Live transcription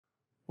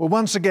Well,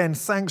 once again,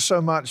 thanks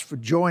so much for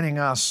joining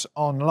us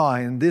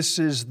online. This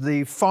is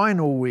the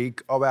final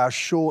week of our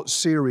short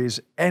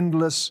series,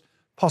 Endless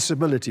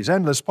Possibilities.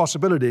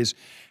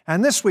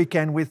 And this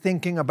weekend, we're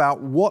thinking about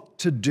what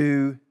to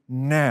do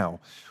now.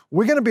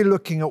 We're going to be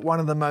looking at one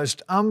of the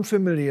most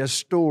unfamiliar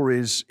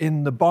stories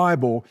in the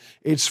Bible.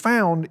 It's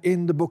found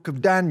in the book of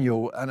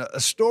Daniel, and a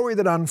story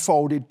that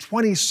unfolded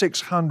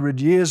 2,600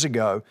 years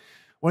ago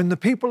when the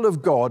people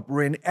of God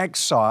were in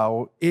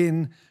exile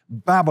in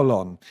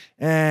Babylon.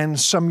 And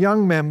some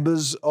young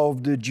members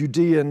of the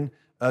Judean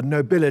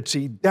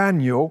nobility,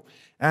 Daniel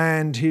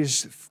and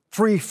his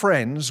three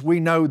friends, we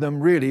know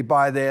them really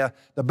by the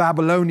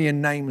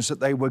Babylonian names that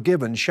they were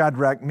given,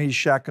 Shadrach,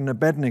 Meshach, and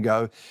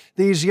Abednego.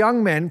 These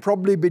young men,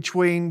 probably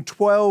between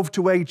 12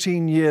 to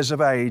 18 years of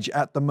age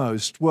at the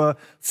most, were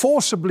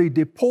forcibly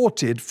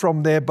deported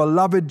from their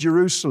beloved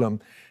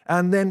Jerusalem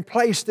and then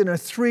placed in a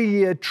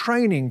 3-year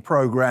training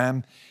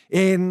program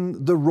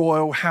in the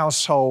royal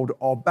household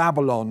of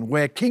Babylon,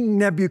 where King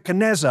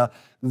Nebuchadnezzar,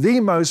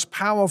 the most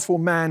powerful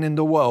man in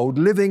the world,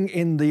 living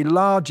in the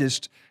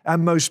largest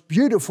and most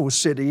beautiful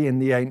city in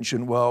the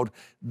ancient world,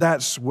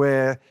 that's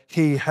where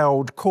he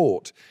held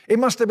court. It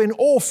must have been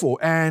awful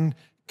and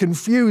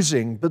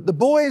confusing, but the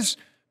boys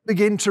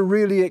begin to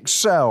really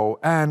excel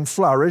and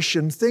flourish,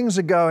 and things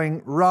are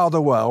going rather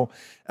well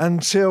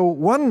until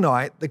one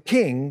night the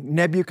king,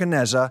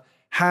 Nebuchadnezzar,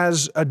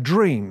 has a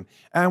dream.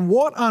 And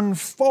what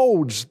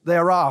unfolds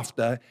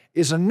thereafter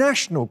is a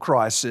national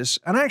crisis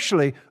and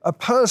actually a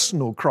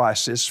personal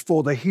crisis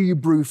for the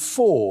Hebrew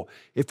four,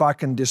 if I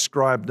can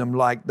describe them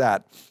like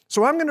that.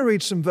 So I'm going to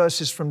read some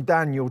verses from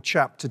Daniel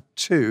chapter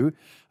 2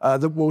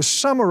 that will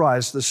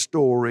summarize the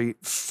story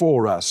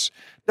for us.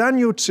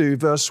 Daniel 2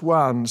 verse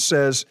 1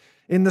 says,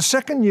 "In the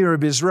second year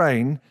of his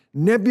reign,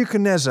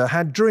 Nebuchadnezzar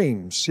had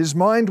dreams. His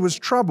mind was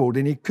troubled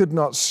and he could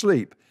not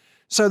sleep.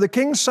 So the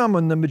king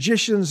summoned the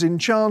magicians,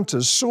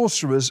 enchanters,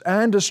 sorcerers,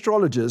 and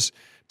astrologers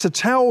to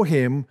tell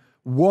him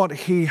what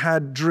he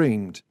had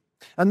dreamed."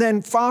 And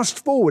then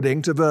fast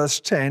forwarding to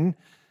verse 10,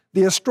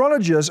 the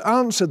astrologers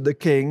answered the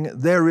king,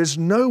 "There is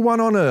no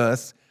one on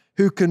earth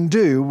who can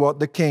do what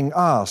the king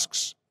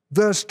asks."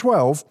 Verse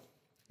 12,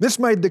 this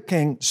made the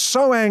king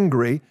so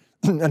angry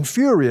and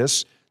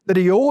furious that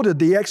he ordered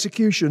the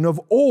execution of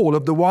all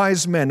of the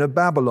wise men of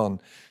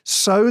Babylon.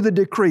 So the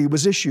decree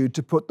was issued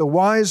to put the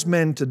wise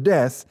men to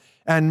death,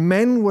 and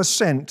men were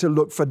sent to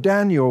look for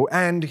Daniel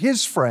and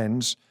his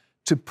friends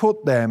to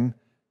put them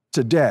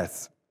to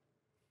death.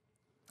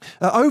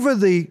 Over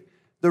the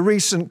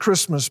recent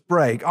Christmas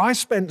break, I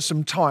spent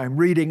some time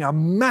reading a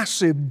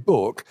massive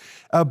book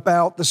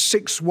about the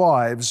 6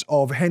 wives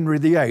of Henry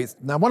VIII.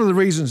 Now, one of the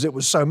reasons it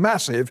was so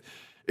massive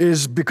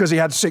is because he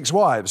had 6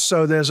 wives,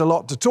 so there's a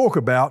lot to talk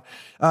about.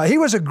 He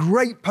was a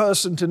great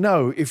person to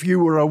know if you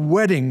were a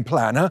wedding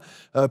planner.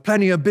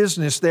 Plenty of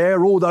business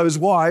there. All those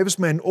wives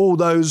meant all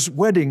those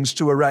weddings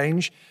to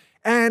arrange.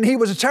 And he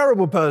was a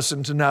terrible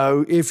person to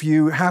know if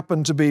you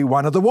happened to be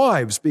one of the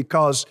wives,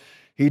 because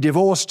he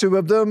divorced 2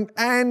 of them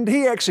and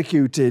he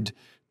executed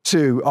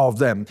 2 of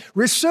them.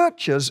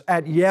 Researchers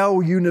at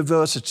Yale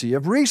University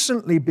have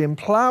recently been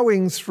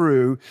plowing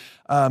through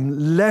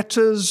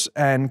letters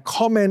and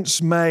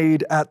comments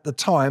made at the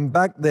time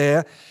back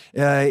there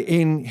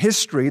in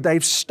history.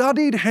 They've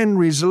studied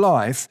Henry's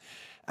life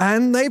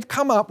and they've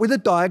come up with a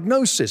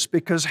diagnosis,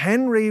 because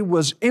Henry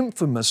was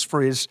infamous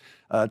for his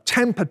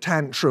temper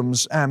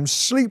tantrums and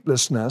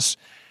sleeplessness.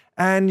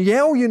 And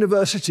Yale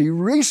University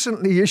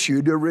recently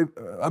issued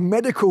a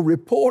medical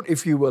report,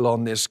 if you will,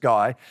 on this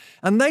guy.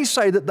 And they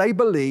say that they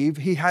believe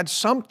he had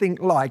something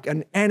like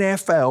an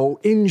NFL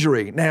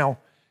injury. Now,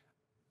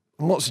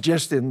 I'm not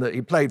suggesting that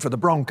he played for the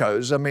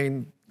Broncos. I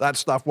mean, that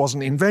stuff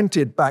wasn't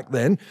invented back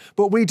then.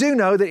 But we do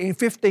know that in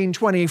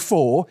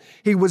 1524,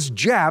 he was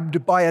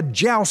jabbed by a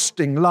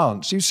jousting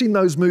lance. You've seen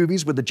those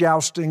movies with the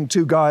jousting,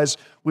 2 guys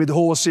with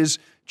horses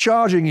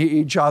charging at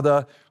each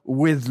other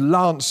with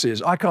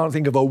lances. I can't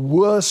think of a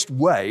worse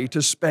way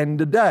to spend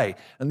a day.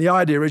 And the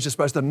idea is you're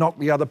supposed to knock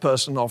the other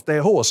person off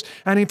their horse.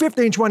 And in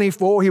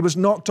 1524, he was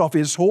knocked off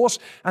his horse.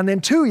 And then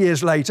 2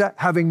 years later,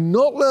 having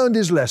not learned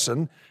his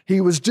lesson,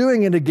 he was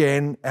doing it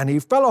again and he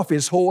fell off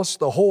his horse.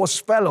 The horse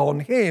fell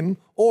on him,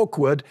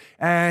 awkward.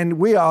 And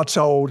we are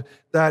told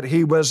that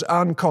he was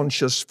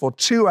unconscious for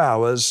 2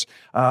 hours,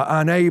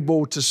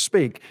 unable to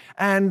speak.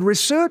 And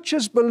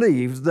researchers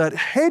believe that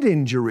head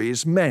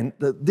injuries meant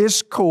that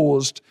this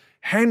caused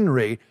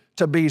Henry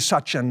to be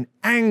such an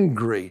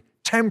angry,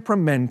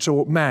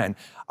 temperamental man.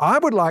 I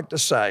would like to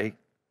say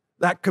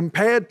that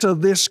compared to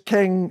this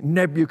King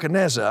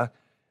Nebuchadnezzar,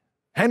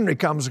 Henry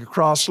comes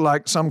across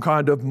like some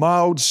kind of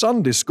mild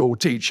Sunday school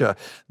teacher.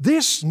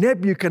 This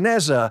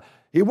Nebuchadnezzar,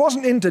 he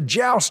wasn't into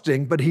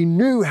jousting, but he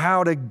knew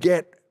how to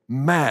get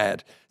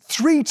mad.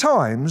 3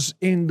 times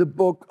in the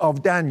book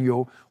of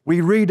Daniel,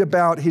 we read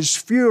about his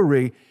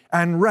fury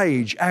and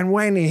rage. And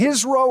when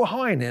His Royal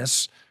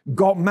Highness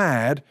got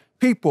mad,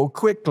 people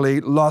quickly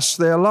lost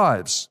their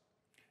lives.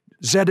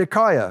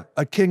 Zedekiah,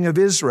 a king of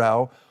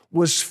Israel,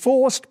 was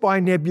forced by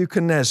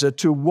Nebuchadnezzar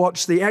to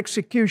watch the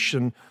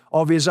execution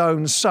of his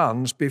own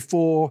sons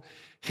before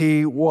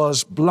he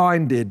was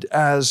blinded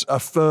as a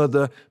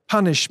further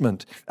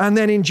punishment. And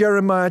then in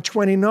Jeremiah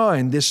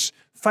 29, this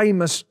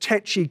famous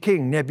tetchy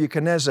king,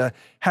 Nebuchadnezzar,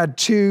 had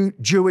 2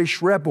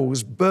 Jewish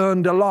rebels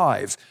burned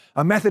alive,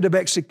 a method of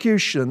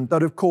execution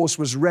that, of course,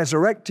 was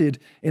resurrected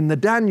in the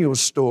Daniel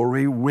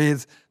story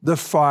with the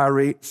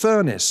fiery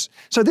furnace.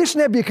 So this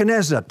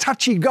Nebuchadnezzar,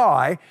 touchy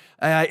guy,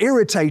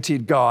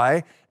 irritated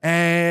guy,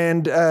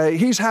 and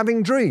he's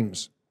having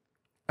dreams.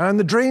 And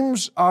the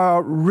dreams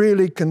are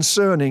really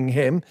concerning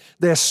him.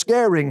 They're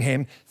scaring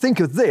him. Think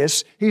of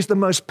this, he's the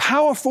most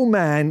powerful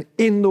man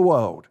in the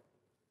world.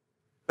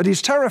 But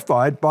he's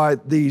terrified by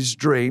these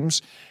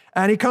dreams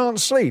and he can't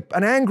sleep.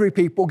 And angry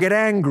people get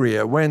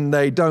angrier when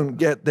they don't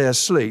get their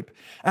sleep.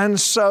 And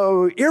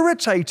so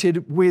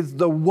irritated with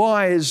the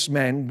wise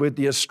men, with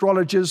the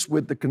astrologers,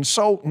 with the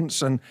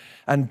consultants, and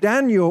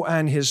Daniel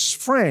and his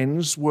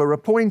friends were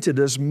appointed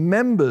as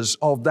members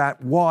of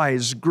that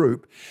wise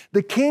group,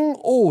 the king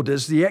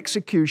orders the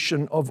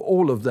execution of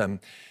all of them.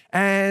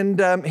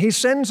 And he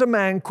sends a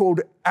man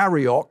called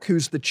Arioch,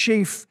 who's the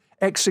chief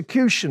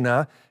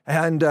executioner,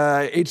 and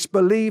it's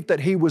believed that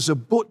he was a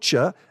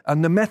butcher,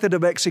 and the method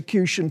of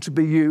execution to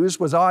be used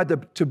was either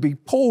to be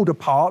pulled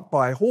apart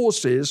by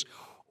horses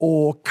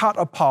or cut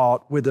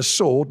apart with a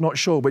sword. Not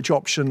sure which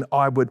option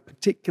I would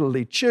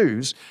particularly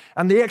choose.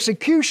 And the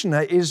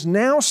executioner is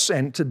now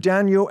sent to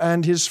Daniel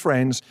and his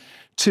friends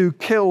to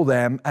kill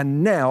them,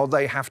 and now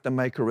they have to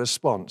make a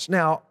response.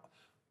 Now,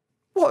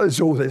 what has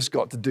all this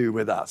got to do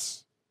with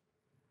us?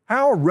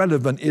 How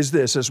relevant is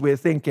this as we're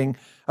thinking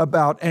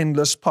about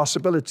endless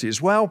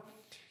possibilities? Well,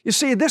 you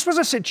see, this was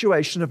a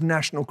situation of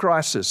national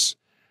crisis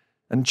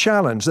and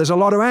challenge. There's a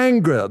lot of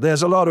anger.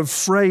 There's a lot of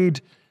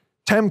frayed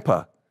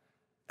temper.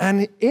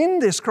 And in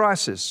this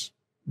crisis,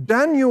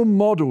 Daniel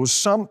models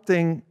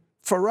something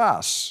for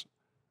us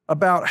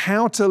about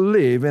how to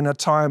live in a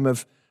time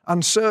of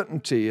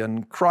uncertainty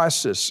and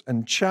crisis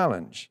and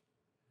challenge.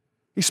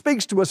 He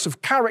speaks to us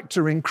of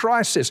character in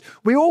crisis.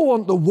 We all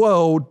want the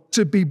world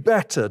to be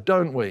better,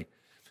 don't we?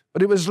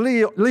 But it was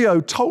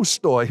Leo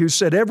Tolstoy who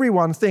said,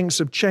 everyone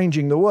thinks of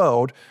changing the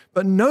world,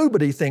 but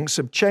nobody thinks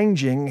of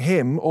changing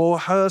him or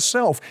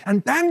herself.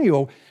 And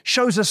Daniel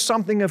shows us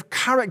something of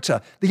character,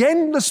 the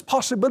endless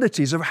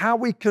possibilities of how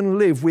we can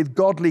live with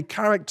godly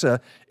character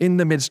in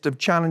the midst of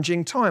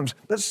challenging times.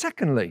 But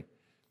secondly,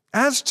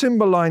 as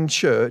Timberline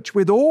Church,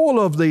 with all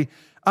of the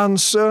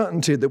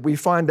uncertainty that we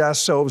find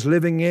ourselves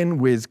living in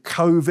with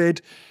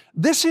COVID,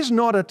 this is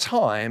not a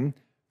time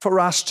for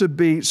us to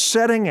be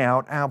setting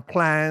out our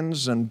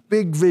plans and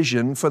big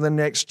vision for the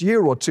next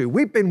year or two.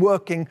 We've been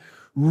working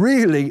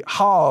really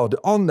hard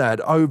on that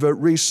over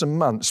recent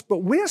months, but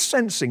we're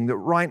sensing that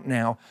right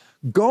now,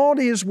 God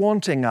is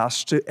wanting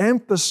us to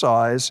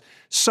emphasize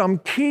some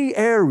key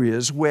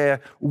areas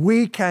where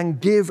we can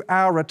give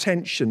our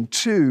attention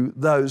to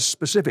those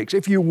specifics.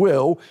 If you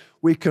will,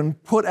 we can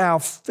put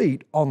our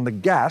feet on the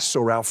gas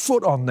or our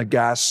foot on the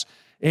gas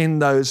in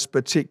those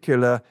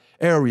particular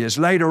areas.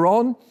 Later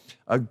on,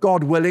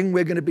 God willing,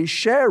 we're going to be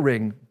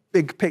sharing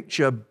big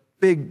picture,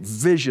 big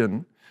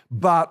vision.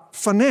 But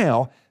for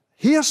now,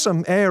 here's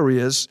some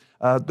areas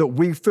that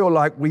we feel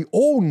like we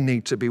all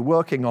need to be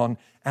working on.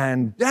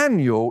 And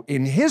Daniel,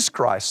 in his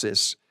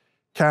crisis,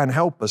 can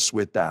help us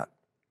with that.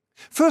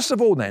 First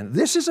of all, then,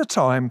 this is a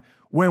time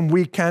when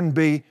we can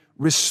be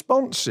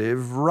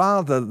responsive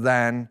rather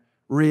than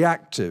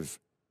reactive.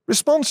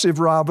 Responsive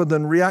rather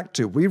than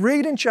reactive. We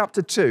read in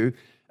chapter 2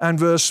 and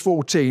verse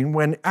 14,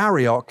 when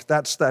Arioch,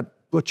 that's that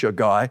butcher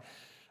guy,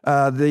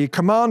 the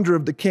commander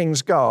of the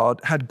king's guard,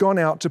 had gone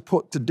out to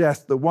put to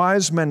death the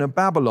wise men of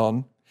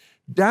Babylon,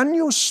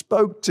 Daniel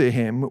spoke to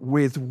him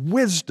with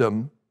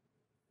wisdom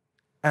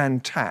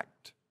and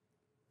tact.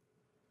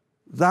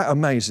 That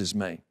amazes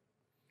me.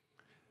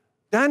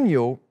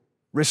 Daniel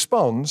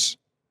responds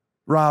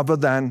rather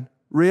than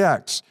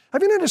reacts.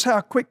 Have you noticed how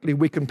quickly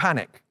we can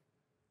panic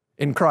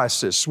in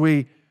crisis?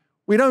 We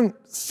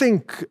don't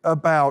think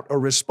about a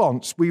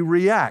response, we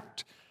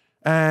react.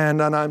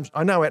 And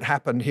I know it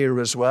happened here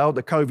as well.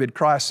 The COVID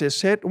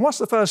crisis hit. And what's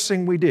the first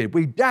thing we did?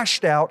 We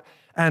dashed out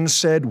and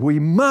said, we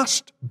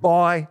must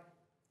buy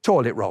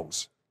toilet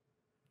rolls.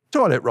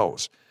 Toilet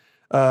rolls.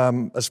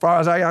 As far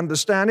as I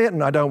understand it,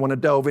 and I don't want to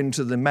delve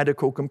into the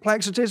medical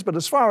complexities, but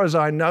as far as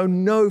I know,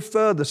 no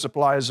further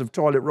supplies of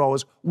toilet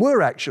rolls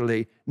were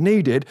actually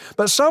needed.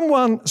 But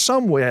someone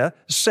somewhere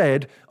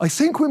said, I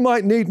think we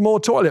might need more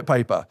toilet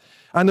paper.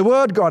 And the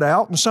word got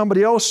out and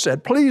somebody else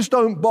said, please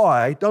don't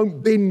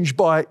binge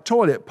buy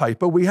toilet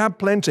paper. We have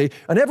plenty.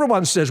 And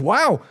everyone says,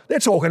 wow, they're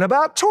talking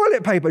about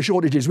toilet paper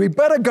shortages. We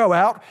better go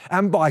out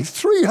and buy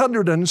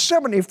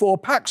 374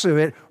 packs of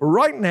it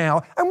right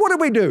now. And what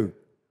do?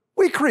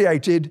 We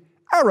created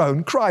our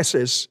own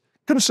crisis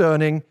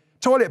concerning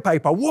toilet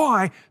paper.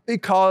 Why?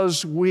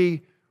 Because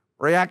we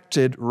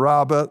reacted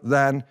rather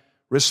than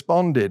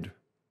responded.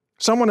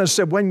 Someone has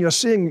said, when you're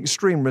seeing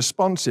extreme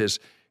responses,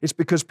 It's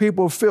because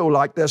people feel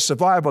like their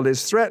survival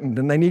is threatened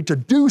and they need to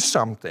do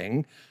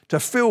something to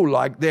feel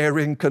like they're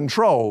in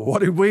control.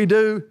 What did we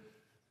do?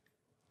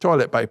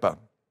 Toilet paper.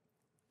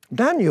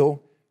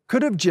 Daniel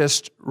could have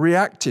just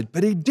reacted,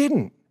 but he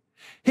didn't.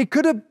 He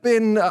could have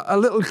been a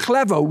little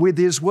clever with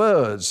his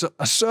words,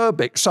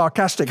 acerbic,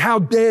 sarcastic. How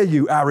dare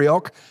you,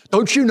 Arioch?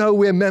 Don't you know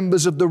we're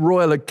members of the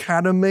Royal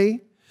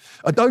Academy?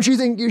 Don't you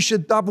think you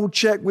should double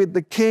check with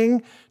the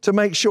king to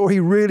make sure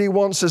he really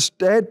wants us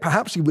dead?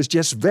 Perhaps he was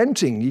just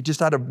venting. He just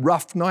had a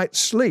rough night's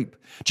sleep.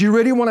 Do you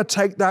really want to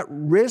take that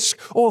risk?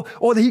 Or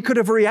he could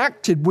have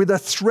reacted with a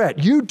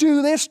threat. You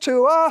do this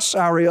to us,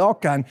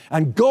 Arioch,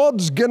 and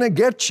God's going to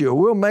get you.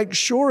 We'll make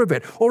sure of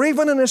it. Or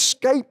even an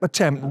escape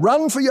attempt.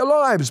 Run for your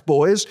lives,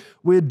 boys.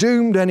 We're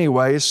doomed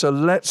anyway, so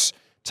let's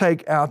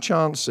take our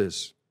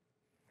chances.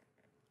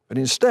 But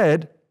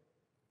instead,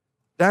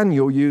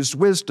 Daniel used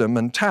wisdom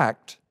and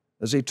tact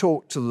as he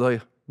talked to the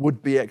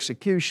would-be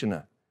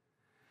executioner.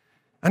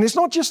 And it's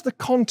not just the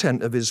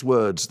content of his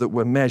words that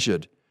were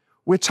measured.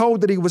 We're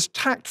told that he was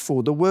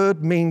tactful. The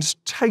word means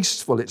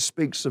tasteful. It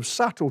speaks of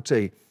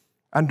subtlety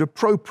and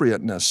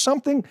appropriateness.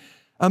 Something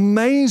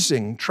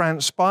amazing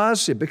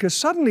transpires here because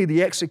suddenly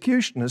the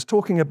executioner is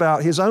talking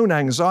about his own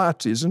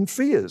anxieties and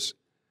fears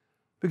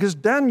because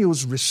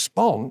Daniel's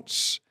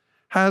response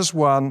has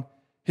won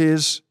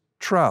his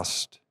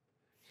trust.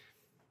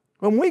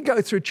 When we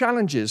go through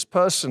challenges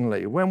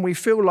personally, when we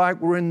feel like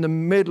we're in the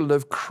middle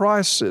of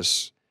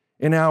crisis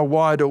in our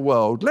wider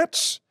world,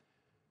 let's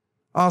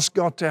ask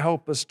God to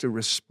help us to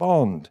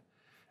respond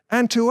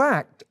and to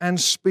act and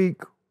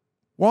speak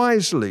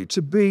wisely,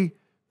 to be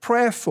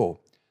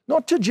prayerful,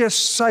 not to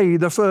just say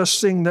the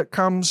first thing that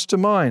comes to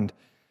mind.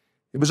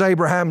 It was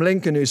Abraham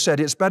Lincoln who said,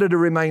 it's better to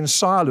remain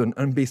silent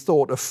and be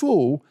thought a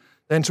fool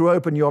than to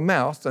open your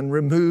mouth and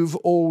remove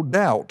all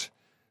doubt.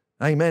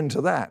 Amen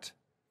to that.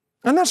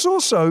 And let's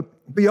also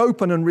be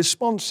open and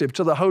responsive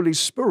to the Holy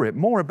Spirit.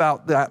 More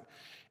about that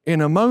in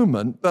a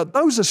moment. But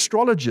those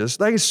astrologers,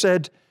 they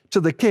said to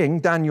the king,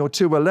 Daniel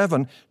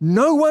 2:11,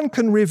 no one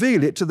can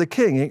reveal it to the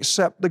king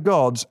except the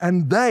gods,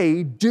 and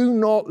they do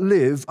not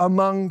live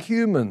among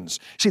humans.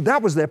 See,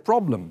 that was their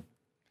problem.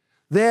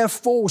 Their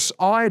false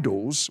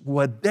idols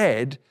were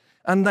dead,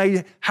 and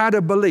they had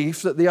a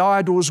belief that the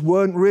idols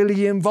weren't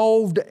really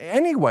involved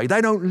anyway.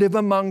 They don't live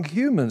among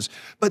humans.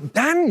 But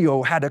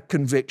Daniel had a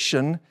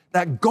conviction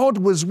that God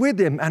was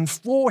with him and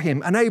for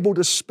him and able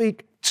to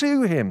speak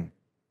to him.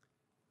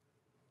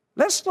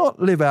 Let's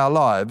not live our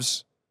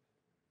lives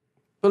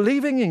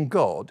believing in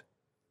God,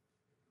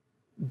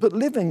 but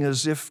living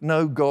as if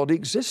no God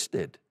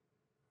existed.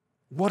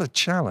 What a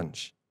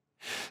challenge.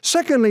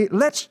 Secondly,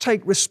 let's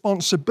take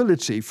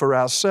responsibility for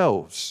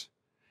ourselves.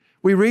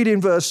 We read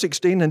in verse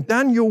 16, and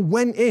Daniel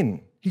went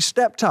in. He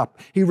stepped up.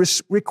 He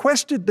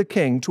requested the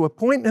king to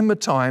appoint him a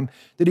time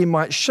that he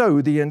might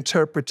show the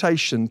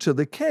interpretation to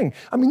the king.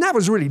 I mean, that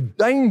was really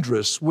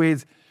dangerous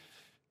with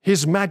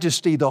His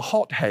Majesty the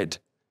hothead.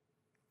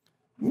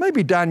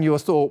 Maybe Daniel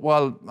thought,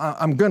 well,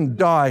 I'm going to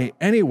die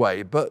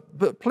anyway,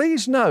 but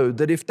please know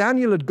that if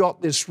Daniel had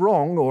got this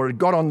wrong or had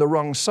got on the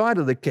wrong side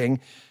of the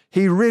king,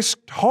 he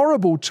risked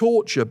horrible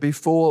torture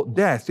before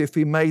death if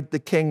he made the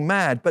king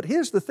mad. But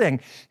here's the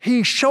thing,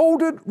 he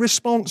shouldered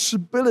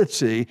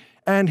responsibility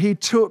and he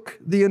took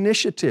the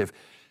initiative.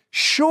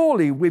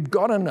 Surely we've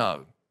got to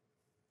know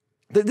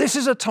that this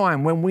is a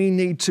time when we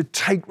need to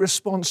take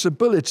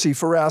responsibility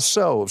for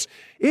ourselves.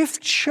 If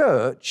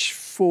church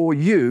for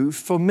you,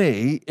 for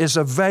me, is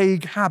a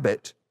vague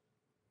habit,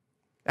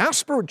 our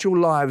spiritual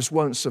lives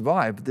won't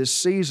survive this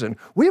season.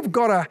 We've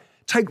got to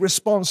take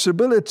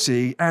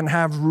responsibility and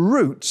have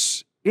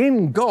roots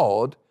in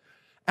God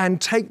and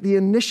take the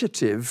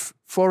initiative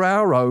for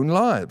our own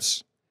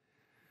lives.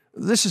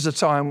 This is a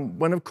time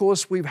when, of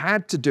course, we've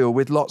had to deal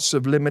with lots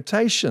of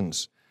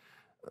limitations.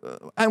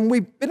 And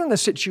we've been in a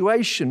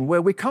situation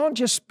where we can't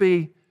just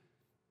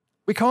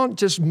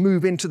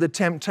move into the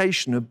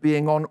temptation of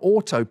being on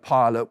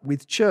autopilot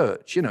with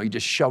church. You know, you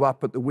just show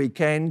up at the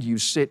weekend, you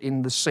sit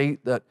in the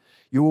seat that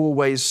you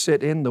always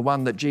sit in, the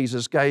one that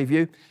Jesus gave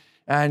you,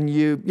 and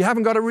you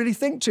haven't got to really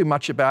think too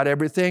much about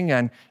everything.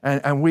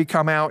 And we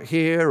come out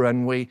here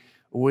and we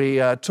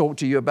talk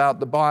to you about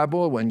the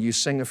Bible when you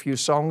sing a few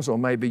songs, or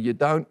maybe you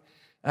don't,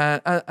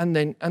 and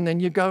then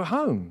you go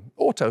home.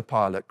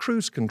 Autopilot,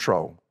 cruise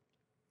control.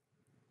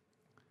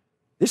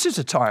 This is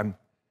a time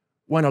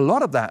when a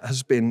lot of that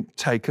has been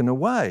taken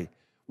away,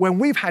 when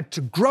we've had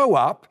to grow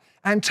up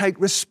and take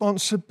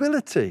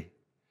responsibility.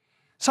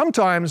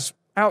 Sometimes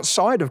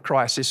outside of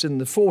crisis, in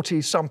the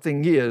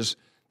 40-something years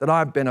that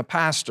I've been a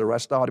pastor, I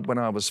started when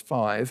I was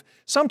 5,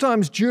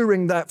 sometimes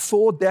during that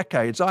 4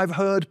 decades, I've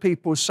heard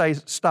people say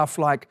stuff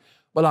like,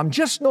 well, I'm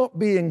just not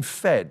being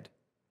fed.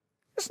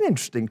 That's an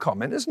interesting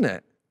comment, isn't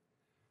it?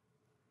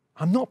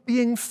 I'm not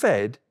being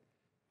fed.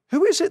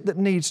 Who is it that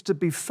needs to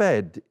be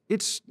fed?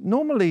 It's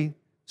normally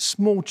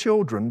small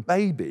children,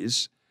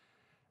 babies,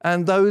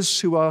 and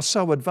those who are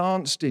so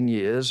advanced in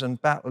years and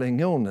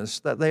battling illness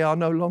that they are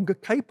no longer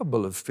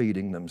capable of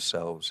feeding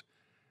themselves.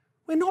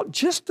 We're not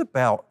just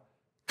about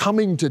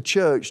coming to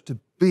church to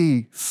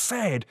be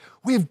fed.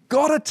 We've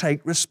got to take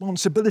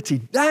responsibility.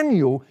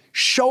 Daniel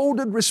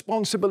shouldered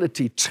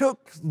responsibility,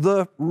 took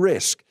the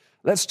risk.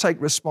 Let's take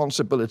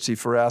responsibility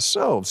for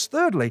ourselves.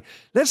 Thirdly,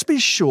 let's be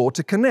sure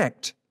to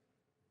connect.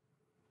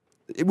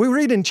 We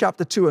read in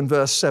chapter 2 and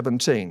verse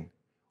 17.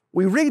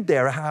 We read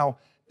there how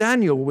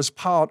Daniel was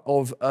part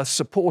of a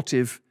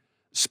supportive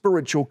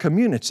spiritual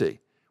community.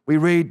 We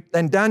read,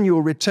 then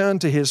Daniel returned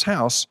to his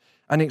house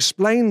and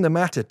explained the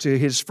matter to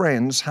his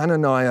friends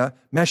Hananiah,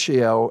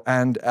 Mishael,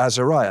 and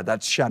Azariah.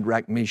 That's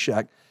Shadrach,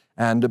 Meshach,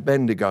 and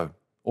Abednego,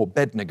 or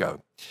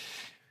Bednego.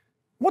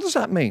 What does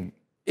that mean?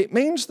 It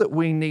means that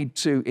we need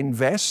to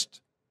invest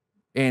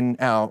in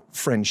our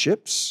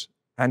friendships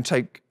and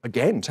take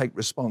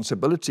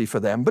responsibility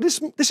for them. But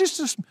this is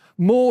just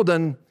more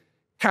than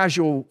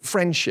casual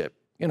friendship,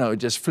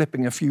 just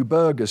flipping a few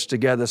burgers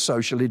together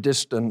socially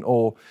distant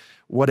or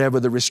whatever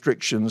the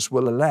restrictions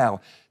will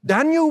allow.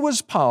 Daniel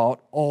was part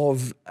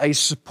of a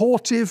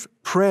supportive,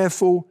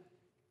 prayerful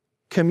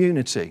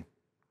community.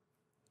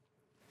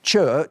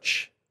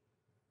 Church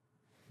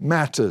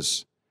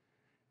matters.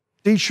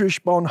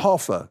 Dietrich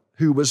Bonhoeffer,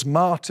 who was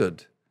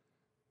martyred,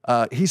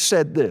 he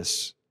said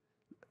this,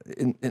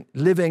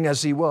 living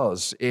as he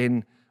was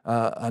in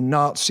a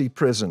Nazi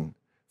prison,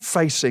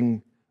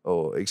 facing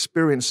or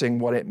experiencing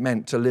what it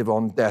meant to live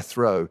on death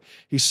row.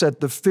 He said,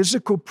 the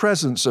physical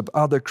presence of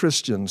other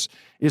Christians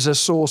is a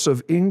source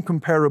of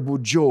incomparable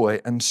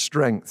joy and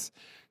strength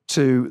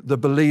to the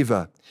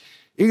believer.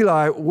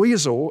 Elie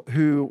Wiesel,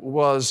 who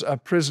was a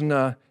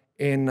prisoner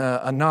in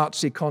a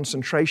Nazi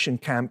concentration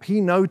camp, he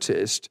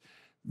noticed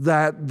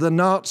that the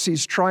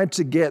Nazis tried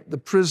to get the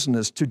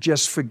prisoners to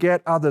just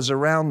forget others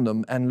around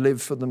them and live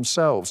for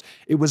themselves.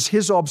 It was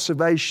his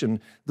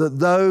observation that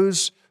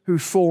those who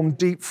formed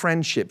deep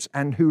friendships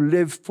and who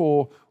lived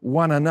for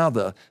one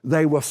another,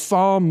 they were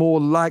far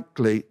more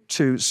likely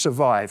to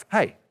survive.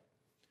 Hey,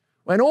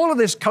 when all of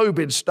this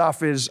COVID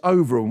stuff is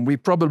over and we'll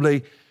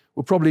probably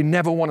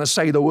never want to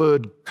say the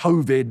word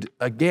COVID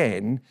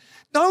again,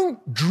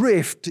 don't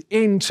drift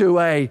into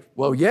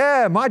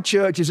my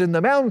church is in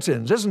the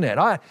mountains, isn't it?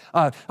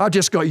 I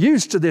just got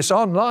used to this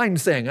online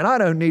thing and I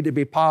don't need to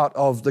be part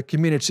of the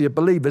community of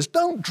believers.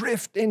 Don't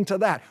drift into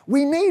that.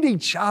 We need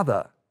each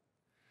other.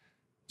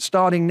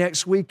 Starting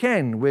next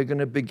weekend, we're going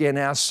to begin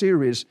our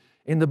series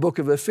in the book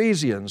of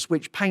Ephesians,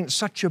 which paints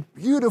such a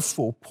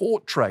beautiful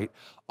portrait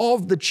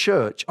of the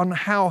church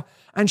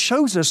and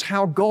shows us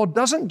how God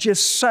doesn't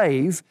just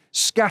save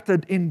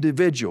scattered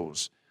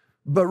individuals,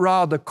 but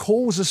rather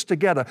calls us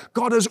together.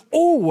 God has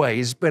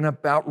always been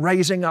about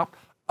raising up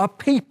a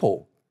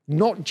people,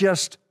 not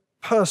just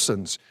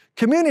persons.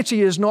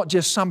 Community is not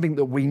just something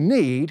that we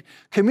need.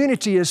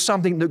 Community is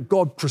something that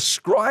God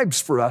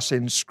prescribes for us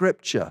in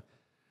Scripture.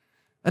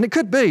 And it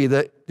could be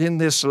that in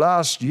this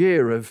last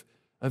year of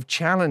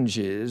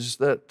challenges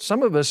that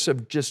some of us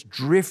have just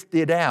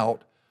drifted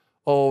out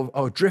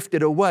or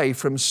drifted away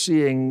from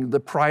seeing the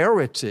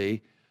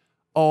priority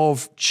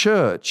of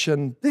church.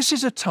 And this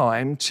is a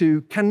time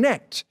to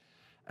connect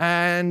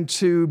and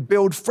to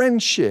build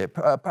friendship.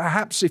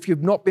 Perhaps if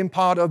you've not been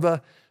part of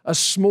a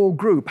small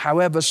group,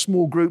 however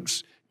small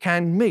groups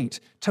can meet,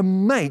 to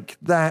make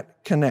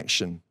that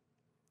connection.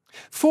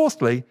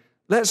 Fourthly,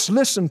 let's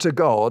listen to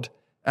God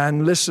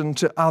and listen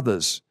to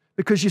others.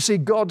 Because you see,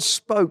 God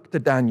spoke to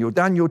Daniel.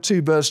 Daniel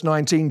 2 verse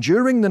 19,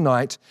 during the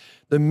night,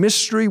 the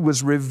mystery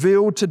was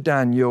revealed to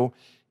Daniel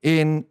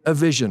in a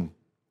vision.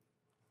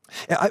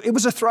 It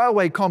was a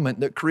throwaway comment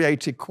that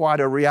created quite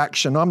a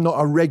reaction. I'm not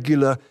a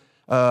regular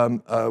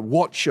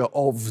watcher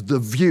of The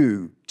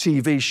View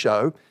TV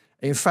show.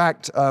 In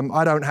fact,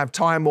 I don't have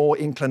time or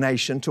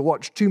inclination to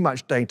watch too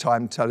much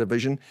daytime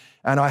television.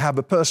 And I have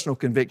a personal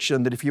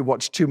conviction that if you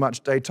watch too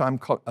much daytime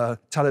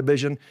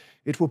television,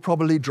 it will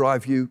probably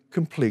drive you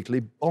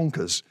completely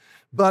bonkers.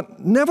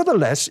 But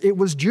nevertheless, it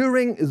was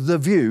during The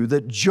View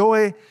that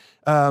Joy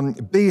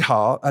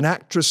Behar, an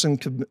actress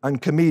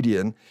and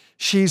comedian,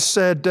 she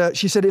said,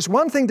 it's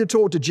one thing to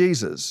talk to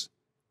Jesus.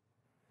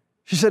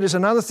 She said, it's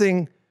another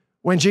thing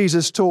when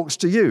Jesus talks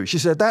to you. She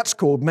said, that's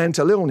called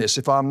mental illness,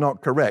 if I'm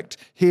not correct,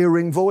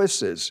 hearing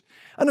voices.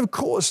 And of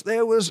course,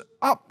 there was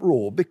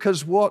uproar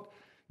because what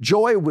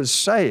Joy was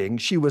saying,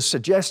 she was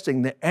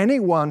suggesting that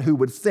anyone who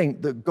would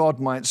think that God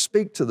might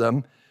speak to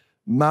them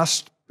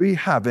must be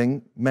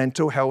having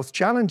mental health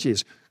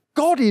challenges.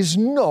 God is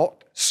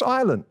not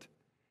silent.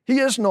 He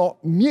is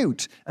not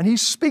mute, and He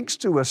speaks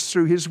to us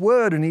through His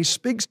Word, and He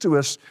speaks to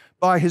us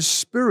by His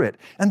Spirit.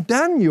 And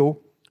Daniel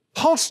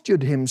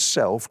postured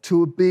himself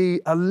to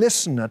be a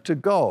listener to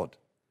God.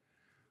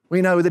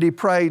 We know that he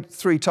prayed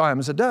 3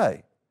 times a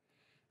day.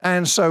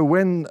 And so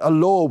when a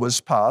law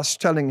was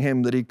passed telling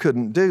him that he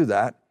couldn't do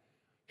that,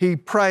 he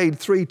prayed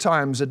 3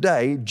 times a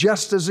day,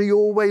 just as he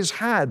always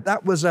had.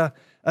 That was a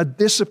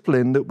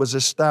discipline that was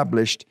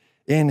established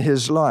in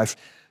his life.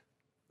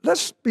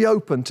 Let's be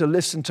open to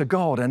listen to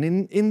God. And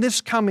in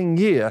this coming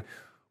year,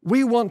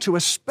 we want to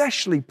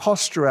especially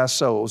posture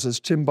ourselves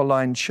as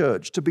Timberline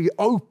Church to be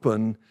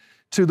open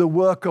to the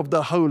work of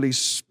the Holy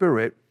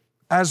Spirit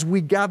as we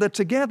gather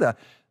together.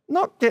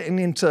 not getting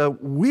into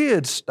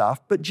weird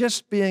stuff, but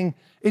just being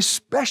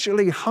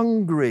especially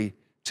hungry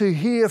to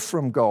hear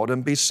from God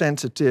and be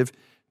sensitive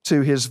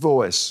to His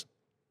voice.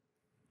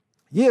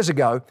 Years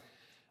ago,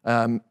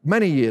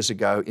 many years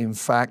ago, in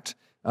fact,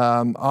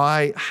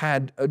 I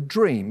had a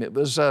dream. It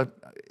was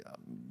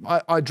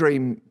I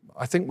dream.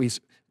 I think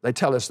they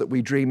tell us that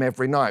we dream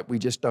every night. We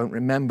just don't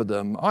remember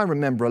them. I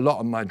remember a lot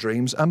of my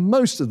dreams, and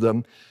most of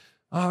them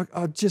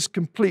are just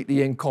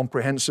completely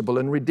incomprehensible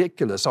and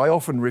ridiculous. I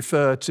often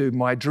refer to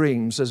my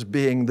dreams as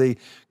being the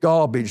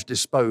garbage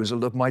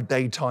disposal of my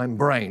daytime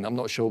brain. I'm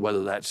not sure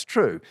whether that's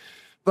true.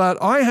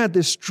 But I had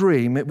this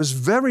dream. It was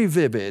very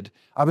vivid.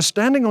 I was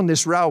standing on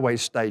this railway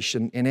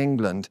station in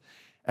England,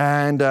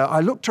 and I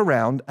looked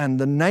around, and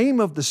the name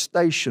of the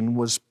station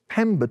was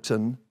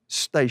Pemberton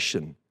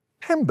Station.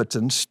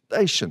 Pemberton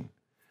Station.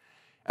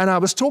 And I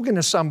was talking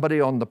to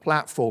somebody on the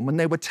platform, and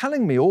they were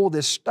telling me all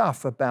this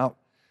stuff about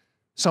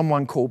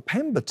someone called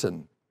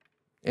Pemberton.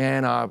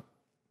 And I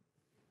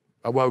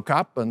woke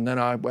up, and then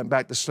I went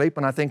back to sleep,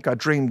 and I think I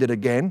dreamed it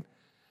again.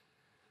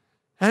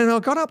 And I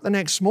got up the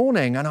next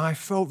morning, and I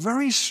felt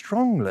very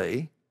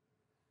strongly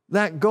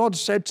that God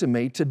said to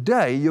me,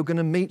 today you're going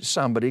to meet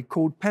somebody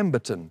called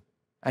Pemberton,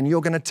 and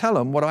you're going to tell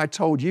them what I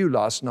told you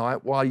last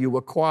night while you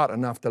were quiet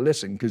enough to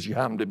listen because you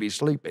happened to be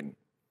sleeping.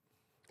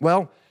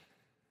 Well,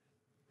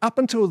 up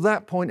until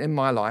that point in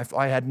my life,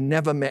 I had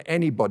never met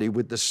anybody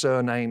with the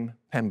surname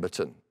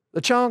Pemberton.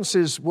 The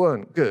chances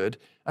weren't good,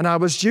 and I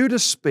was due to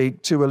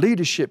speak to a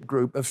leadership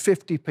group of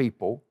 50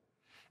 people,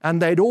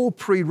 and they'd all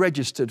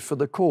pre-registered for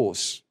the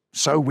course.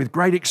 So with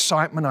great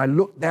excitement, I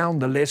looked down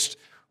the list.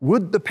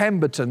 Would the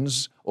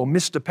Pembertons, or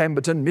Mr.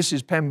 Pemberton,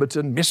 Mrs.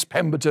 Pemberton, Miss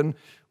Pemberton,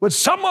 would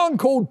someone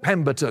called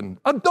Pemberton,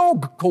 a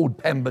dog called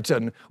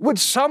Pemberton, would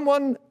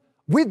someone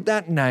with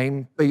that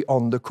name be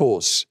on the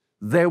course?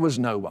 There was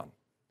no one.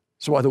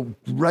 So I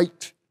thought,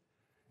 great,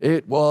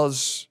 it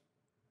was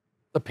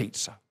the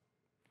pizza.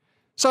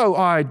 So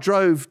I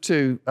drove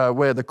to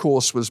where the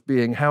course was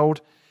being held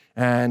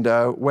and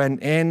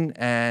went in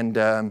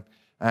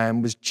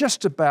and was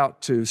just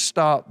about to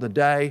start the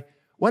day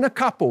when a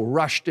couple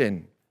rushed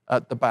in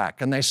at the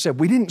back and they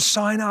said, we didn't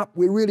sign up,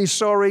 we're really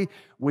sorry,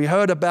 we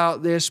heard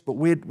about this, but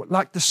we'd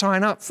like to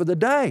sign up for the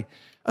day.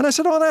 And I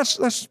said, oh,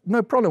 that's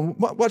no problem.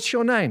 What's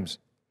your names?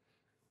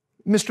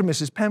 Mr. and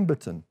Mrs.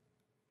 Pemberton.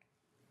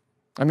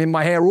 I mean,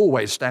 my hair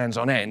always stands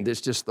on end.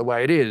 It's just the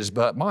way it is.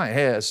 But my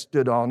hair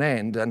stood on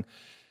end. And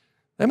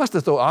they must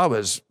have thought I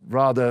was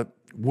rather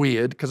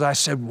weird because I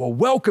said, well,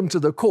 welcome to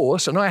the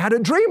course. And I had a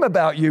dream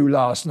about you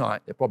last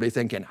night. They're probably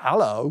thinking,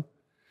 hello.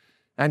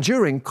 And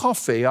during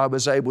coffee, I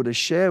was able to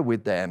share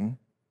with them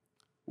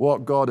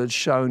what God had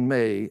shown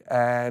me.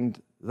 And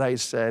they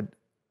said,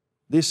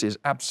 this is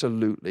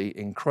absolutely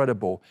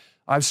incredible.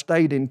 I've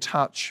stayed in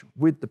touch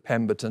with the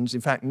Pembertons.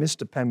 In fact,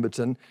 Mr.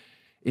 Pemberton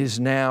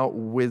is now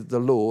with the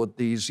Lord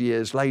these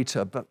years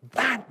later. But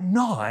that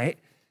night,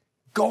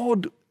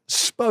 God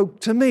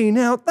spoke to me.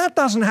 Now, that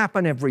doesn't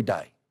happen every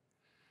day.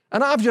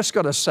 And I've just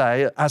got to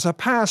say, as a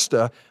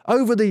pastor,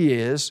 over the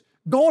years,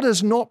 God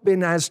has not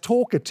been as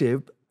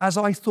talkative as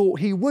I thought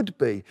He would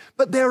be.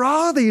 But there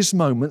are these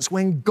moments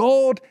when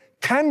God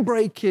can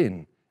break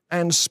in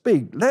and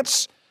speak.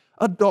 Let's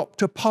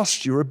adopt a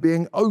posture of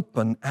being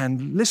open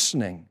and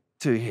listening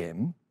to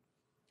Him.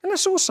 And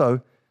let's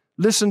also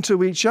listen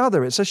to each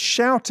other. It's a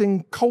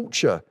shouting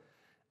culture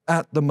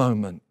at the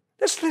moment.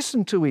 Let's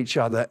listen to each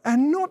other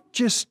and not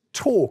just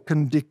talk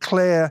and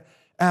declare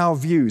our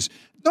views.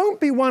 Don't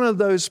be one of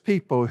those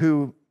people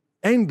who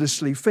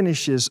endlessly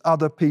finishes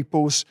other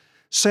people's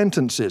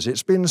sentences.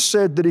 It's been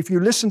said that if you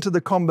listen to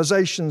the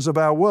conversations of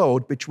our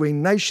world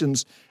between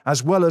nations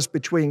as well as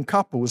between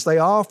couples, they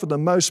are, for the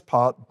most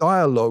part,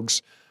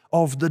 dialogues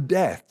of the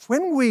deaf.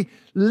 When we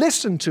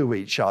listen to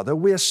each other,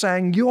 we're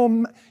saying,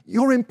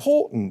 you're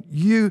important,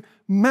 you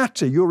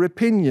matter, your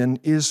opinion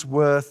is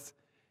worth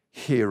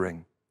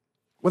hearing.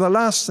 Well, the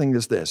last thing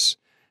is this,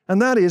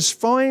 and that is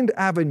find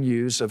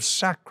avenues of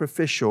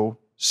sacrificial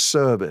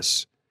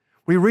service.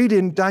 We read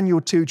in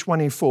Daniel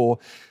 2:24,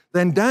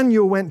 then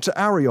Daniel went to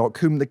Arioch,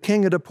 whom the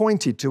king had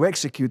appointed to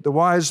execute the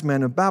wise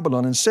men of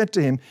Babylon, and said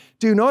to him,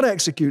 do not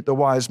execute the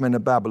wise men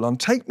of Babylon.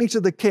 Take me to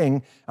the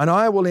king, and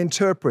I will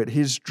interpret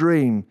his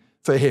dream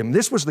for him.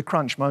 This was the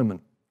crunch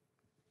moment.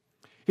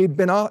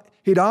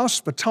 He'd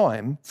asked for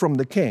time from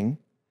the king,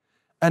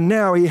 and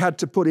now he had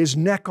to put his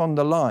neck on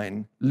the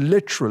line,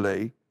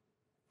 literally,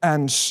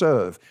 and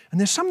serve. And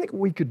there's something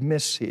we could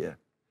miss here,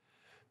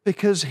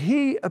 because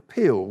he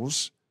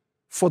appeals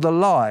for the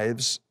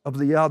lives of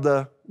the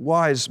other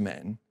wise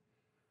men.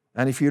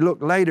 And if you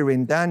look later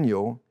in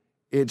Daniel,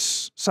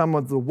 it's some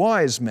of the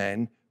wise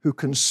men who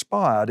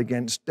conspired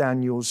against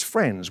Daniel's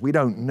friends. We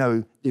don't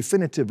know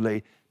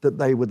definitively that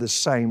they were the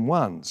same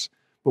ones.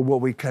 But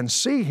what we can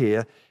see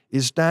here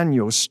is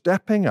Daniel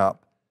stepping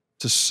up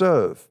to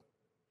serve.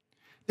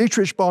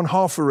 Dietrich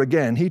Bonhoeffer,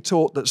 again, he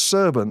taught that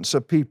servants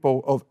are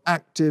people of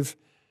active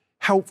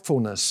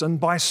helpfulness. And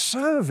by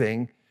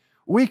serving,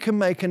 we can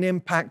make an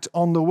impact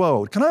on the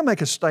world. Can I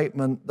make a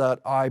statement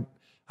that I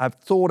have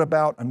thought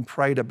about and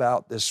prayed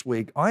about this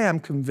week, I am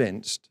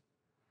convinced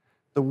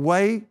the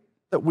way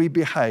that we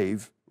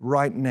behave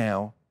right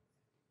now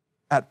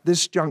at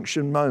this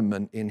junction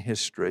moment in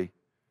history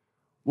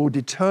will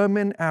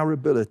determine our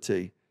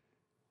ability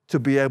to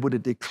be able to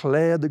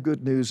declare the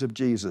good news of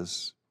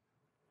Jesus,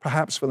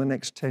 perhaps for the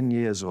next 10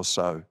 years or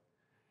so.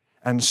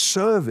 And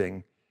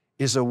serving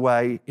is a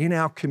way in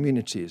our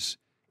communities,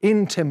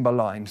 in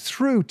Timberline,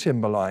 through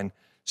Timberline,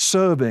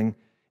 serving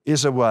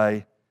is a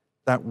way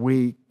that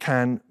we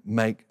can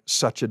make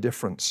such a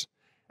difference.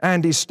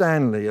 Andy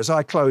Stanley, as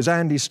I close,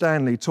 Andy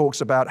Stanley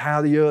talks about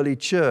how the early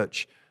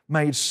church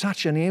made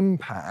such an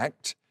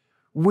impact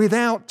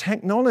without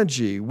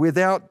technology,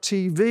 without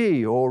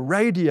TV or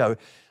radio.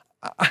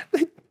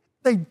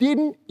 They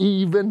didn't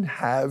even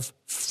have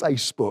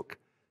Facebook.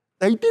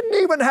 They didn't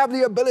even have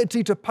the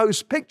ability to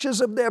post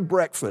pictures of their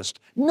breakfast.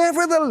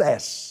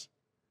 Nevertheless,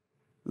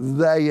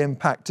 they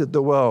impacted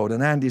the world.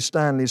 And Andy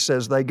Stanley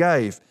says they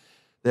gave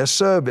their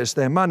service,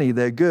 their money,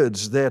 their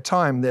goods, their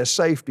time, their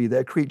safety,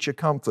 their creature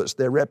comforts,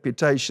 their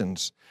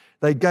reputations.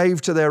 They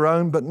gave to their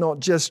own, but not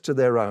just to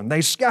their own.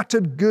 They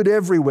scattered good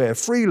everywhere,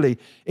 freely,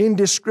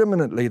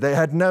 indiscriminately. They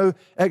had no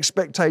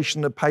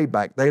expectation of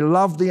payback. They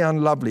loved the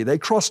unlovely. They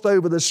crossed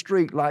over the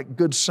street like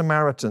good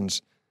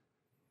Samaritans.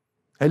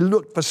 They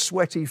looked for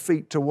sweaty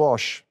feet to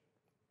wash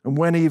and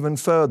went even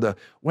further.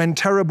 When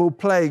terrible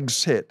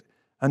plagues hit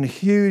and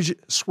huge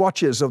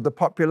swatches of the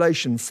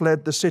population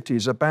fled the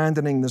cities,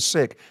 abandoning the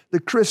sick, the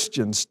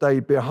Christians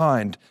stayed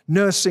behind,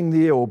 nursing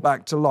the ill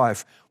back to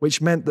life,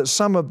 which meant that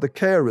some of the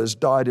carers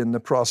died in the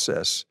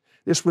process.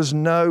 This was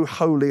no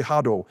holy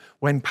huddle.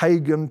 When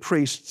pagan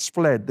priests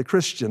fled, the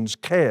Christians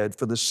cared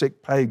for the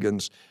sick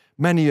pagans,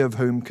 many of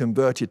whom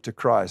converted to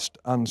Christ,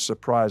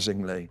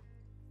 unsurprisingly.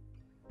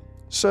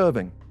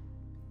 Serving,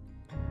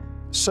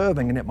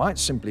 and it might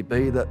simply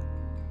be that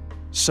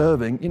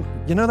serving,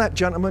 you know that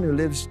gentleman who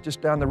lives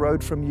just down the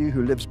road from you,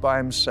 who lives by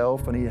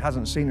himself and he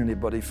hasn't seen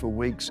anybody for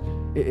weeks?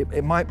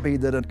 It might be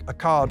that a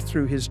card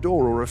through his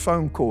door or a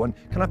phone call, and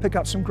can I pick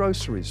up some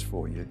groceries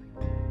for you?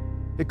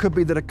 It could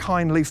be that a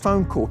kindly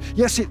phone call.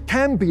 Yes, it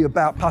can be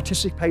about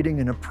participating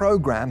in a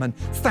program, and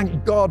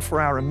thank God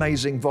for our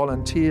amazing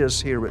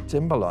volunteers here at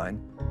Timberline.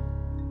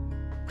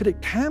 But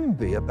it can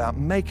be about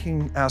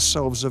making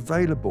ourselves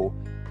available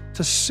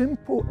to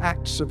simple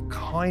acts of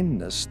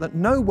kindness that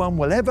no one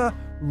will ever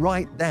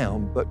write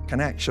down but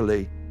can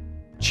actually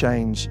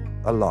change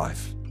a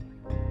life.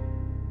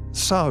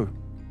 So,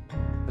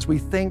 as we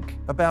think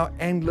about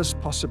endless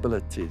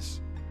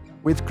possibilities,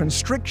 with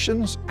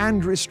constrictions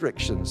and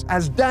restrictions,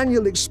 as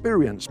Daniel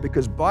experienced,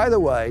 because by the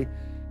way,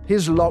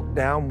 his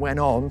lockdown went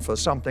on for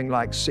something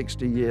like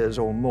 60 years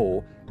or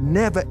more,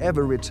 never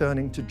ever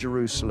returning to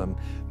Jerusalem.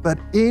 But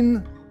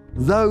in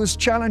those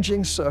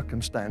challenging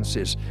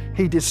circumstances,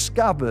 he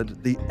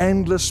discovered the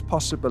endless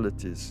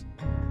possibilities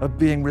of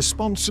being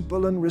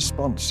responsible and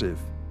responsive,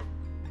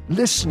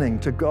 listening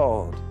to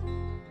God,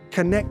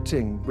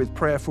 connecting with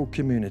prayerful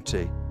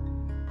community,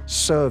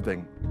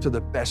 serving to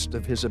the best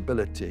of his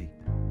ability,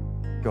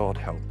 God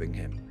helping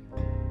him.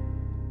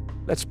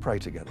 Let's pray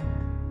together.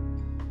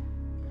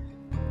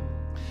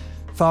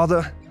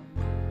 Father,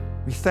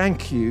 we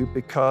thank you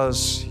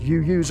because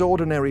you use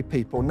ordinary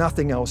people.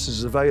 Nothing else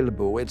is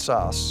available. It's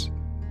us.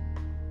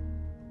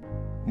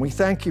 We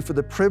thank you for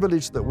the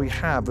privilege that we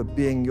have of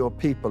being your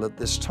people at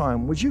this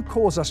time. Would you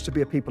cause us to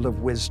be a people of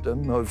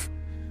wisdom, of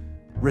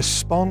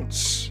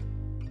response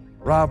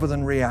rather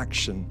than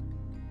reaction,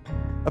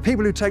 a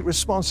people who take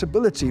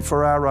responsibility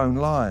for our own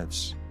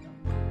lives?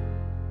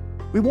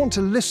 We want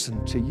to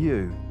listen to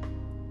you.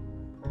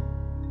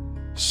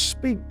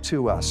 Speak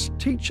to us.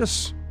 Teach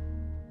us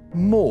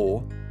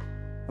more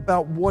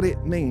about what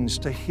it means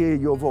to hear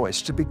your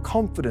voice, to be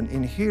confident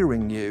in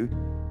hearing you,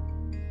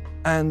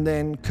 and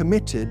then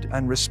committed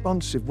and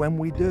responsive when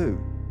we do.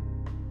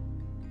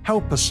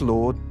 Help us,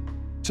 Lord,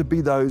 to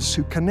be those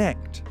who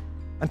connect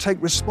and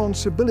take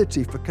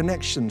responsibility for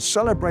connection,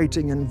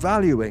 celebrating and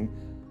valuing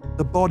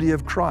the body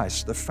of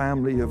Christ, the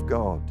family of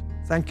God.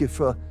 Thank you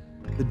for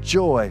the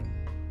joy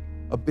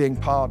of being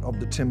part of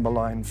the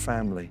Timberline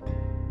family.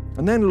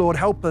 And then, Lord,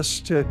 help us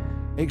to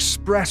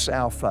express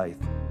our faith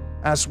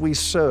as we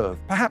serve,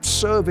 perhaps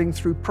serving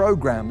through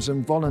programs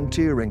and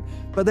volunteering,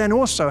 but then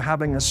also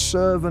having a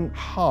servant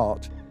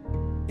heart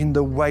in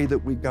the way that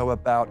we go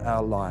about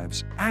our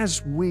lives.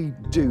 As we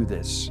do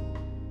this,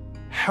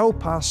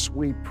 help us,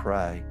 we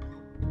pray.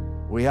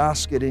 We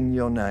ask it in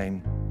your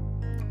name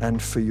and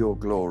for your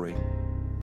glory.